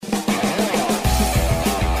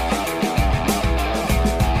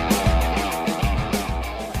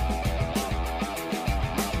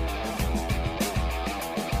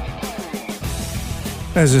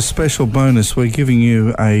As a special bonus, we're giving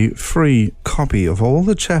you a free copy of all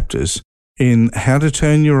the chapters in How to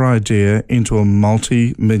Turn Your Idea into a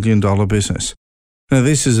Multi-Million-Dollar Business. Now,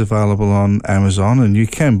 this is available on Amazon, and you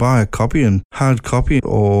can buy a copy in hard copy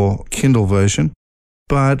or Kindle version.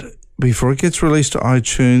 But before it gets released to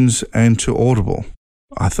iTunes and to Audible,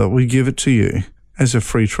 I thought we'd give it to you as a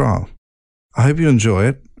free trial. I hope you enjoy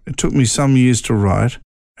it. It took me some years to write,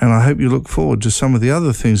 and I hope you look forward to some of the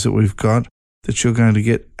other things that we've got that you're going to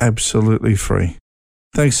get absolutely free.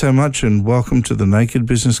 Thanks so much, and welcome to the Naked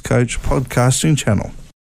Business Coach podcasting channel.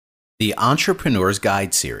 The Entrepreneur's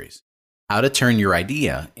Guide series, How to Turn Your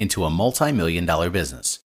Idea into a Multi-Million-Dollar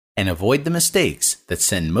Business and Avoid the Mistakes that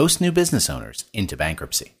Send Most New Business Owners into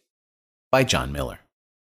Bankruptcy, by John Miller.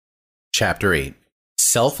 Chapter 8,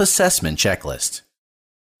 Self-Assessment Checklist.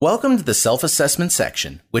 Welcome to the self-assessment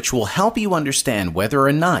section, which will help you understand whether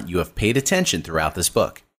or not you have paid attention throughout this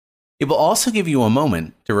book. It will also give you a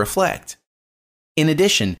moment to reflect. In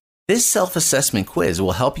addition, this self-assessment quiz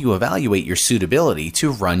will help you evaluate your suitability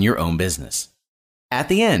to run your own business. At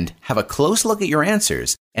the end, have a close look at your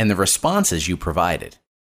answers and the responses you provided.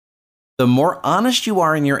 The more honest you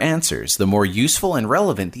are in your answers, the more useful and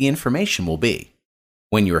relevant the information will be.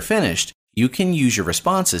 When you are finished, you can use your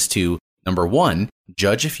responses to, number 1,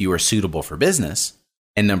 judge if you are suitable for business,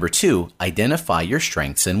 and number 2, identify your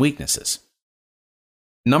strengths and weaknesses.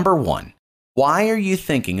 Number 1, why are you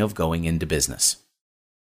thinking of going into business?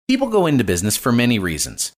 People go into business for many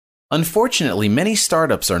reasons. Unfortunately, many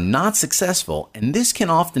startups are not successful, and this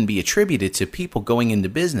can often be attributed to people going into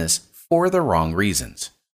business for the wrong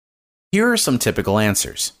reasons. Here are some typical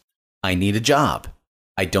answers. I need a job.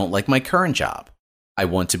 I don't like my current job. I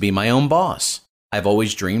want to be my own boss. I've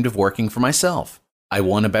always dreamed of working for myself. I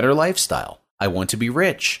want a better lifestyle. I want to be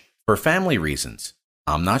rich. For family reasons.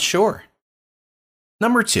 I'm not sure.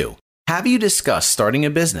 Number 2, have you discussed starting a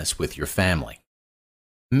business with your family?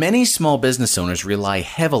 Many small business owners rely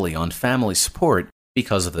heavily on family support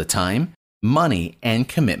because of the time, money, and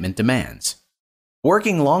commitment demands.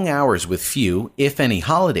 Working long hours with few, if any,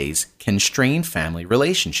 holidays can strain family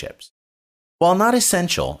relationships. While not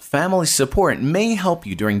essential, family support may help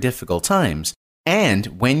you during difficult times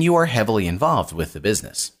and when you are heavily involved with the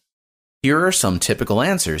business. Here are some typical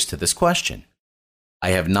answers to this question. I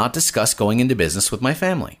have not discussed going into business with my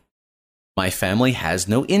family. My family has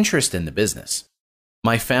no interest in the business.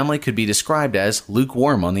 My family could be described as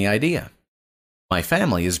lukewarm on the idea. My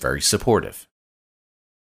family is very supportive.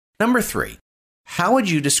 Number 3, how would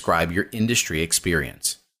you describe your industry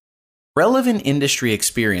experience? Relevant industry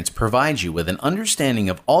experience provides you with an understanding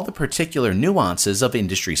of all the particular nuances of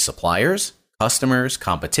industry suppliers, customers,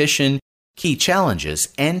 competition, key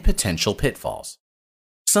challenges, and potential pitfalls.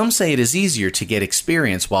 Some say it is easier to get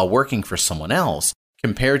experience while working for someone else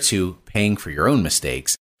compared to paying for your own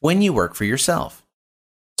mistakes when you work for yourself.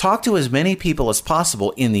 Talk to as many people as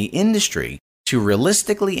possible in the industry to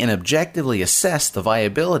realistically and objectively assess the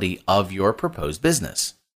viability of your proposed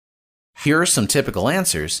business. Here are some typical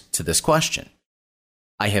answers to this question.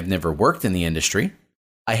 I have never worked in the industry.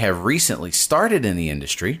 I have recently started in the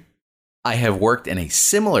industry. I have worked in a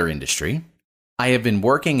similar industry. I have been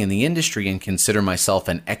working in the industry and consider myself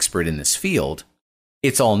an expert in this field.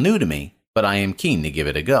 It's all new to me, but I am keen to give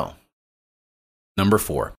it a go. Number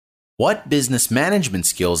 4, what business management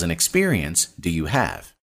skills and experience do you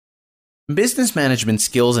have? Business management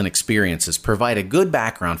skills and experiences provide a good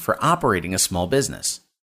background for operating a small business.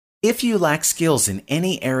 If you lack skills in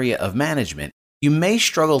any area of management, you may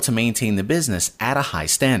struggle to maintain the business at a high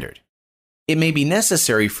standard. It may be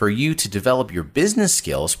necessary for you to develop your business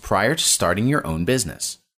skills prior to starting your own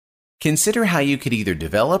business. Consider how you could either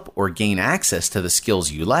develop or gain access to the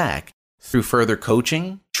skills you lack through further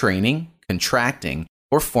coaching, training, contracting,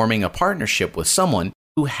 or forming a partnership with someone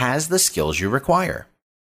who has the skills you require.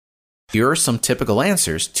 Here are some typical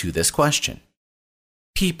answers to this question.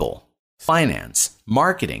 People, finance,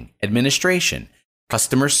 marketing, administration,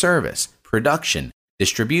 customer service, production,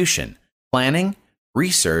 distribution, planning,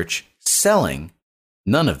 research, selling,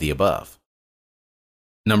 none of the above.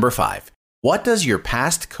 Number 5, what does your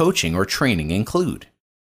past coaching or training include?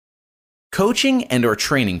 Coaching and/or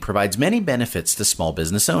training provides many benefits to small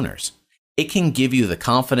business owners. It can give you the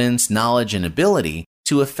confidence, knowledge, and ability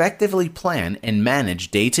to effectively plan and manage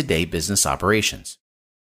day-to-day business operations.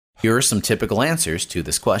 Here are some typical answers to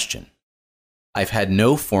this question. I've had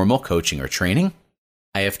no formal coaching or training.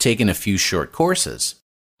 I have taken a few short courses.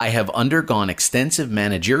 I have undergone extensive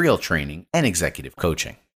managerial training and executive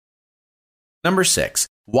coaching. Number 6,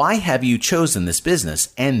 why have you chosen this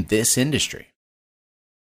business and this industry?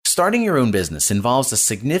 Starting your own business involves a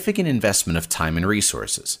significant investment of time and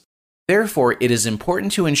resources. Therefore, it is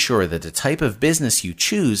important to ensure that the type of business you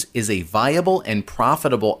choose is a viable and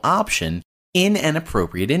profitable option in an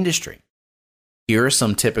appropriate industry. Here are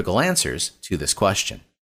some typical answers to this question.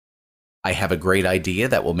 I have a great idea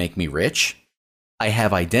that will make me rich. I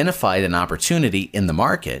have identified an opportunity in the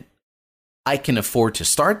market. I can afford to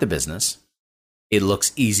start the business. It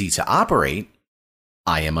looks easy to operate.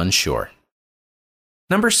 I am unsure.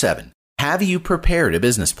 Number 7, have you prepared a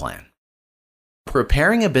business plan?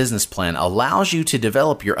 Preparing a business plan allows you to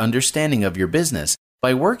develop your understanding of your business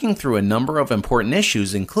by working through a number of important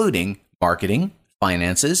issues, including marketing,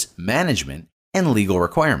 finances, management, and legal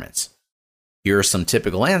requirements. Here are some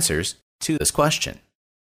typical answers to this question.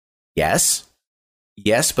 Yes.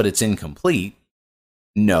 Yes, but it's incomplete.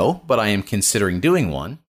 No, but I am considering doing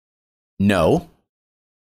one. No.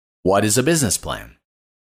 What is a business plan?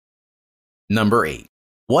 Number 8.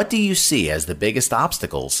 What do you see as the biggest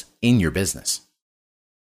obstacles in your business?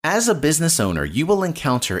 As a business owner, you will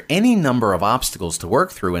encounter any number of obstacles to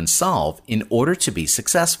work through and solve in order to be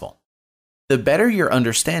successful. The better your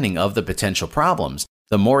understanding of the potential problems,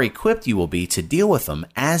 the more equipped you will be to deal with them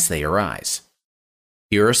as they arise.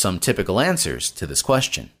 Here are some typical answers to this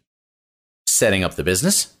question. Setting up the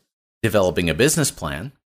business, developing a business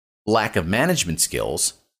plan, lack of management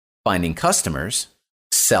skills, finding customers,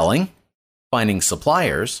 selling, finding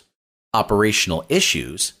suppliers, operational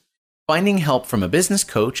issues, finding help from a business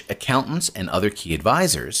coach, accountants, and other key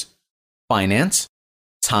advisors, finance,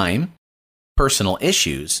 time, personal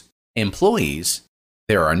issues, employees,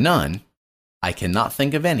 there are none. I cannot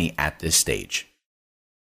think of any at this stage.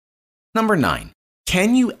 Number 9.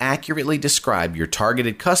 Can you accurately describe your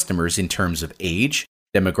targeted customers in terms of age,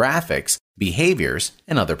 demographics, behaviors,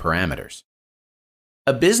 and other parameters?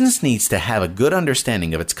 A business needs to have a good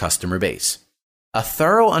understanding of its customer base. A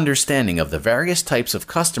thorough understanding of the various types of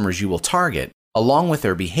customers you will target, along with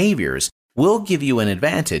their behaviors, will give you an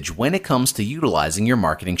advantage when it comes to utilizing your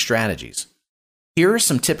marketing strategies. Here are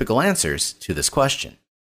some typical answers to this question.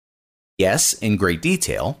 Yes, in great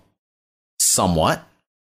detail. Somewhat.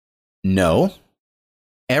 No.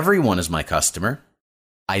 Everyone is my customer.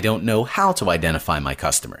 I don't know how to identify my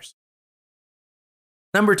customers.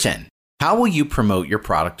 Number 10. How will you promote your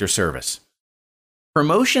product or service?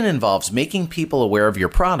 Promotion involves making people aware of your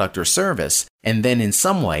product or service and then in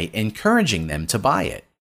some way encouraging them to buy it.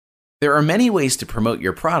 There are many ways to promote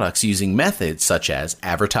your products using methods such as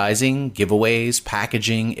advertising, giveaways,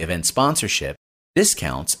 packaging, event sponsorship,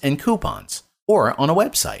 discounts, and coupons, or on a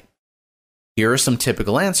website. Here are some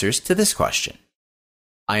typical answers to this question.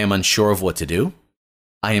 I am unsure of what to do.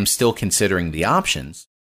 I am still considering the options.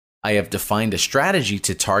 I have defined a strategy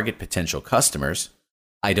to target potential customers.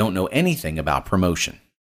 I don't know anything about promotion.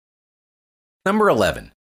 Number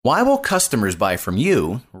 11. Why will customers buy from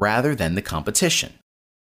you rather than the competition?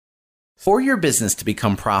 For your business to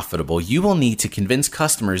become profitable, you will need to convince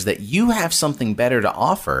customers that you have something better to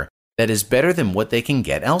offer that is better than what they can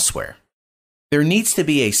get elsewhere. There needs to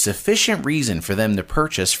be a sufficient reason for them to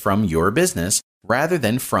purchase from your business rather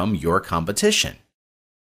than from your competition.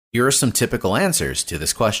 Here are some typical answers to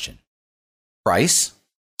this question. Price,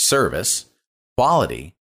 service,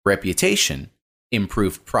 quality, reputation,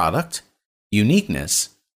 improved product, uniqueness,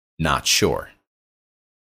 not sure.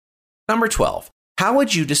 Number 12. How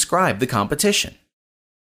would you describe the competition?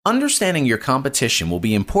 Understanding your competition will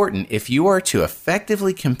be important if you are to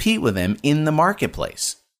effectively compete with them in the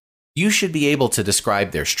marketplace. You should be able to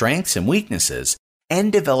describe their strengths and weaknesses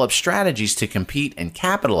and develop strategies to compete and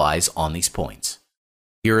capitalize on these points.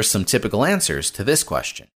 Here are some typical answers to this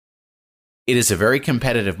question. It is a very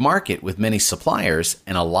competitive market with many suppliers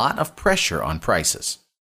and a lot of pressure on prices.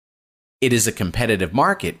 It is a competitive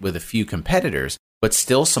market with a few competitors, but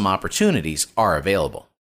still some opportunities are available.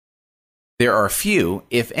 There are few,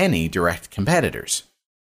 if any, direct competitors.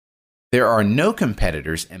 There are no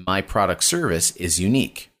competitors and my product service is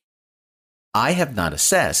unique. I have not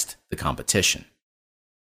assessed the competition.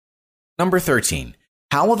 Number 13.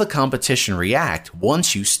 How will the competition react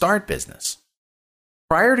once you start business?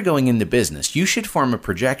 Prior to going into business, you should form a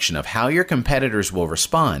projection of how your competitors will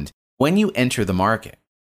respond when you enter the market.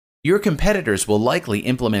 Your competitors will likely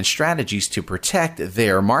implement strategies to protect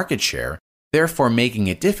their market share, therefore making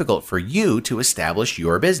it difficult for you to establish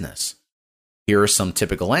your business. Here are some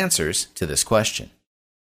typical answers to this question.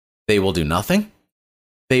 They will do nothing.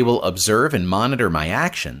 They will observe and monitor my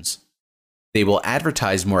actions. They will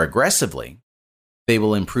advertise more aggressively. They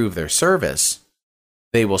will improve their service.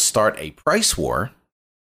 They will start a price war.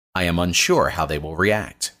 I am unsure how they will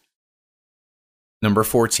react. Number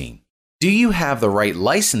 14. Do you have the right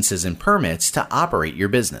licenses and permits to operate your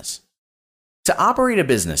business? To operate a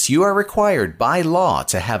business, you are required by law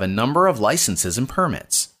to have a number of licenses and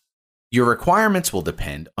permits. Your requirements will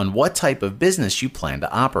depend on what type of business you plan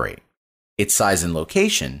to operate, its size and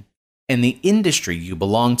location, and the industry you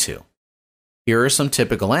belong to. Here are some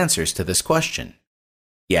typical answers to this question.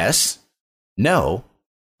 Yes, no,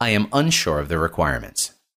 I am unsure of the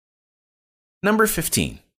requirements. Number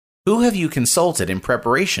 15. Who have you consulted in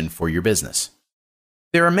preparation for your business?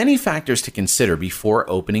 There are many factors to consider before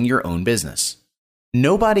opening your own business.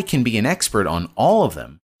 Nobody can be an expert on all of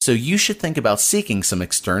them, so you should think about seeking some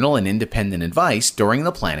external and independent advice during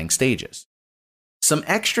the planning stages. Some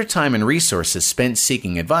extra time and resources spent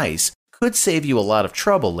seeking advice could save you a lot of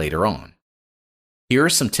trouble later on. Here are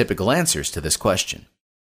some typical answers to this question.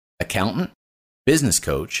 Accountant, business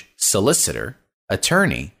coach, solicitor,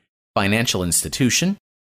 attorney, financial institution,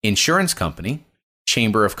 insurance company,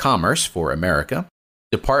 Chamber of Commerce for America,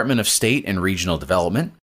 Department of State and Regional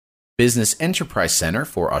Development, Business Enterprise Center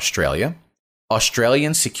for Australia,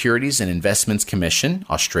 Australian Securities and Investments Commission,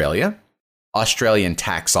 Australia, Australian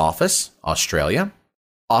Tax Office, Australia,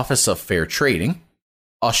 Office of Fair Trading,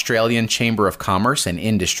 Australian Chamber of Commerce and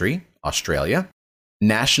Industry, Australia,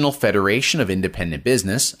 National Federation of Independent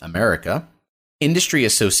Business, America, Industry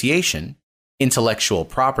Association, Intellectual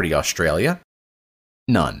Property Australia,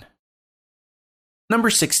 none. Number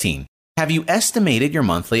 16. Have you estimated your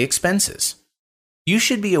monthly expenses? You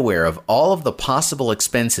should be aware of all of the possible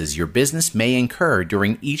expenses your business may incur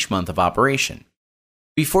during each month of operation.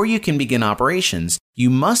 Before you can begin operations, you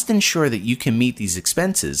must ensure that you can meet these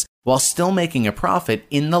expenses while still making a profit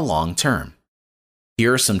in the long term.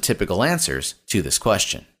 Here are some typical answers to this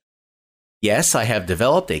question. Yes, I have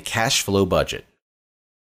developed a cash flow budget.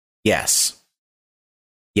 Yes.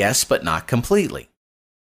 Yes, but not completely.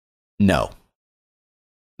 No.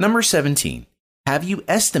 Number 17. Have you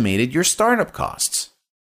estimated your startup costs?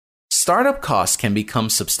 Startup costs can become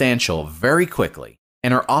substantial very quickly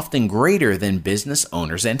and are often greater than business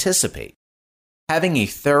owners anticipate. Having a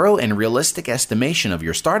thorough and realistic estimation of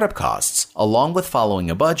your startup costs, along with following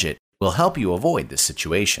a budget, will help you avoid this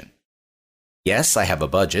situation. Yes, I have a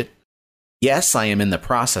budget. Yes, I am in the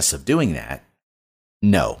process of doing that.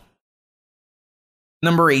 No.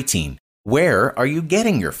 Number 18. Where are you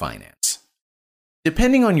getting your finance?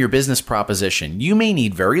 Depending on your business proposition, you may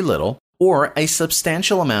need very little or a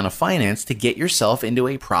substantial amount of finance to get yourself into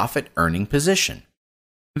a profit-earning position.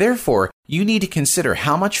 Therefore, you need to consider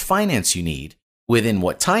how much finance you need, within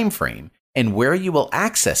what time frame, and where you will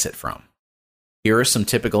access it from. Here are some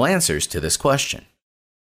typical answers to this question.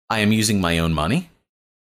 I am using my own money,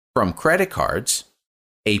 from credit cards,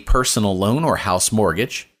 a personal loan or house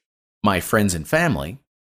mortgage, my friends and family,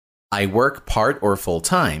 I work part or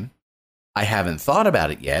full-time, I haven't thought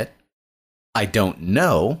about it yet, I don't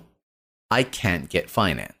know, I can't get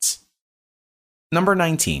finance. Number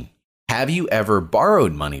 19. Have you ever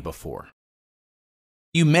borrowed money before?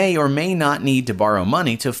 You may or may not need to borrow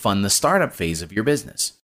money to fund the startup phase of your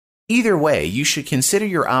business. Either way, you should consider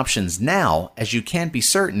your options now, as you can't be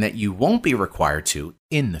certain that you won't be required to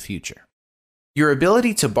in the future. Your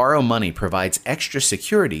ability to borrow money provides extra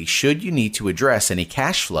security should you need to address any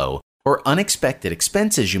cash flow or unexpected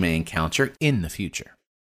expenses you may encounter in the future.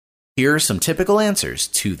 Here are some typical answers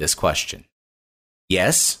to this question.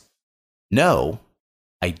 Yes, no,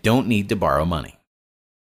 I don't need to borrow money.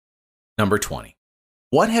 Number 20.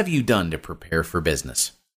 What have you done to prepare for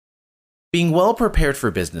business? Being well prepared for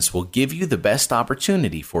business will give you the best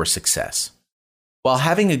opportunity for success. While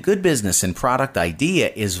having a good business and product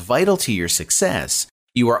idea is vital to your success,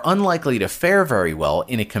 you are unlikely to fare very well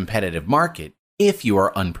in a competitive market if you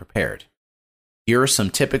are unprepared. Here are some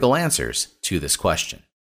typical answers to this question.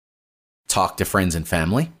 Talked to friends and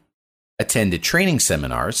family, attended training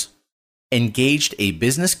seminars, engaged a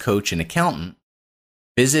business coach and accountant,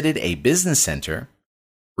 visited a business center,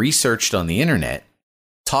 researched on the internet,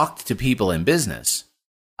 talked to people in business,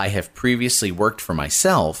 I have previously worked for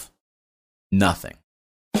myself, nothing.